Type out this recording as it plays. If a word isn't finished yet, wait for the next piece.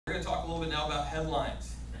to talk a little bit now about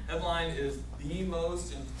headlines. Headline is the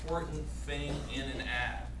most important thing in an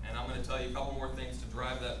ad. And I'm going to tell you a couple more things to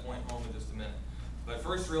drive that point home in just a minute. But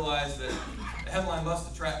first realize that the headline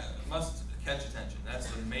must catch attention. That's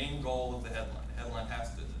the main goal of the headline. The headline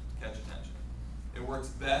has to catch attention. It works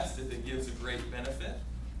best if it gives a great benefit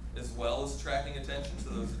as well as attracting attention. So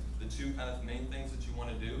those are the two kind of main things that you want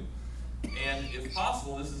to do. And if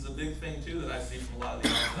possible, this is a big thing too that I see from a lot of the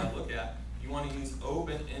ads that I look at, you want to use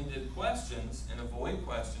open-ended questions and avoid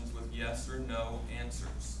questions with yes or no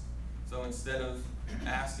answers. So instead of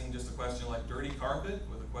asking just a question like dirty carpet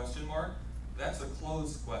with a question mark, that's a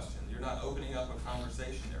closed question. You're not opening up a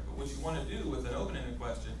conversation there. But what you want to do with an open-ended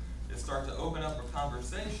question is start to open up a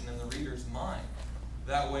conversation in the reader's mind.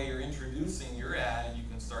 That way you're introducing your ad and you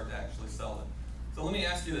can start to actually sell it. So let me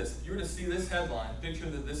ask you this. If you were to see this headline, picture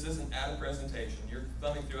that this isn't ad presentation. You're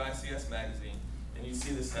thumbing through ICS magazine and you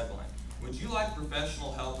see this headline. Would you like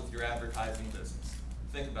professional help with your advertising business?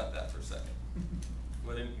 Think about that for a second.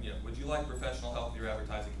 Would you like professional help with your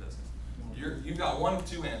advertising business? You've got one of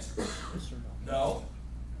two answers. No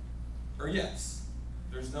or yes.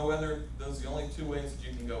 There's no other, those are the only two ways that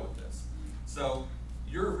you can go with this. So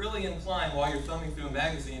you're really inclined while you're thumbing through a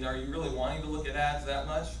magazine, are you really wanting to look at ads that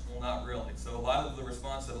much? Well, not really. So a lot of the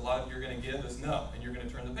response that a lot of you are going to give is no, and you're going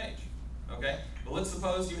to turn the page. Okay? But let's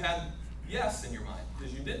suppose you had yes in your mind,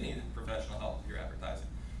 because you did need professional help with your advertising.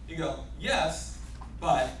 You go, yes,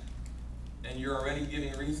 but, and you're already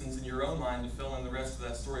giving reasons in your own mind to fill in the rest of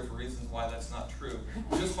that story for reasons why that's not true,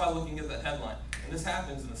 just by looking at that headline. And this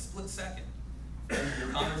happens in a split second. And your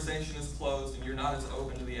conversation is closed and you're not as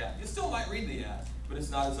open to the ad. You still might read the ad, but it's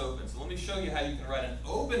not as open. So let me show you how you can write an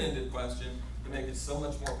open-ended question to make it so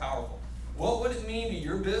much more powerful. What would it mean to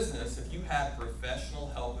your business if you had professional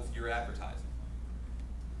help with your advertising?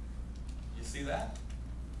 You see that?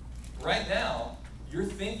 Right now, you're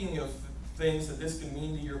thinking of things that this could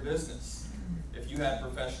mean to your business if you had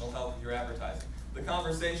professional help with your advertising. The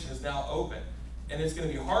conversation is now open. And it's going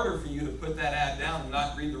to be harder for you to put that ad down and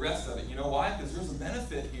not read the rest of it. You know why? Because there's a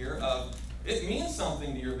benefit here of, it means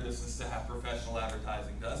something to your business to have professional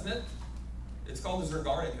advertising, doesn't it? It's called the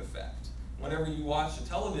Zeigarnik effect. Whenever you watch a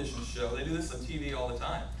television show, they do this on TV all the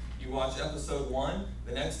time. You watch episode 1,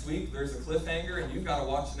 the next week there's a cliffhanger and you've got to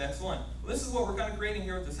watch the next one. Well, this is what we're kind of creating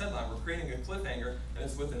here with this headline. We're creating a cliffhanger and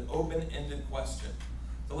it's with an open-ended question.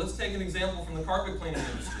 So let's take an example from the carpet cleaning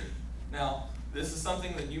industry. Now, this is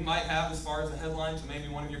something that you might have as far as a headline to maybe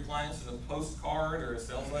one of your clients in a postcard or a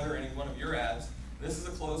sales letter or any one of your ads. This is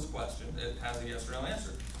a closed question. It has a yes or no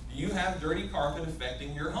answer. Do you have dirty carpet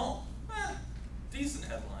affecting your home? Decent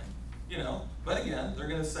headline, you know. But again, they're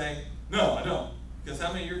going to say, no, I don't. Because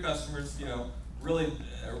how many of your customers, you know, really,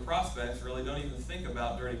 or prospects really don't even think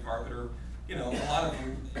about dirty carpet, or, you know, a lot of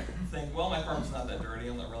them think, well, my carpet's not that dirty.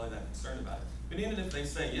 I'm not really that concerned about it. But even if they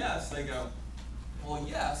say yes, they go, well,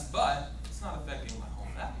 yes, but it's not affecting my home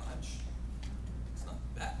that much. It's not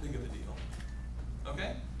that big of a deal.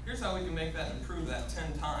 Okay? Here's how we can make that and improve that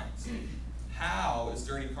 10 times. How is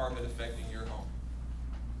dirty carpet affecting your home?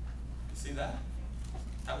 You see that?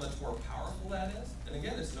 How much more powerful that is? And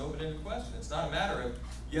again, it's an open-ended question. It's not a matter of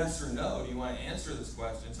yes or no. Do you want to answer this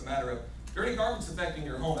question? It's a matter of dirty carpet's affecting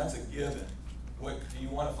your home. That's a given. What, do you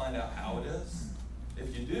want to find out how it is?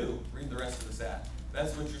 If you do, read the rest of this ad.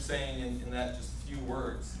 That's what you're saying in that just few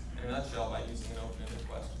words. In a nutshell, by using an open-ended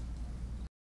question.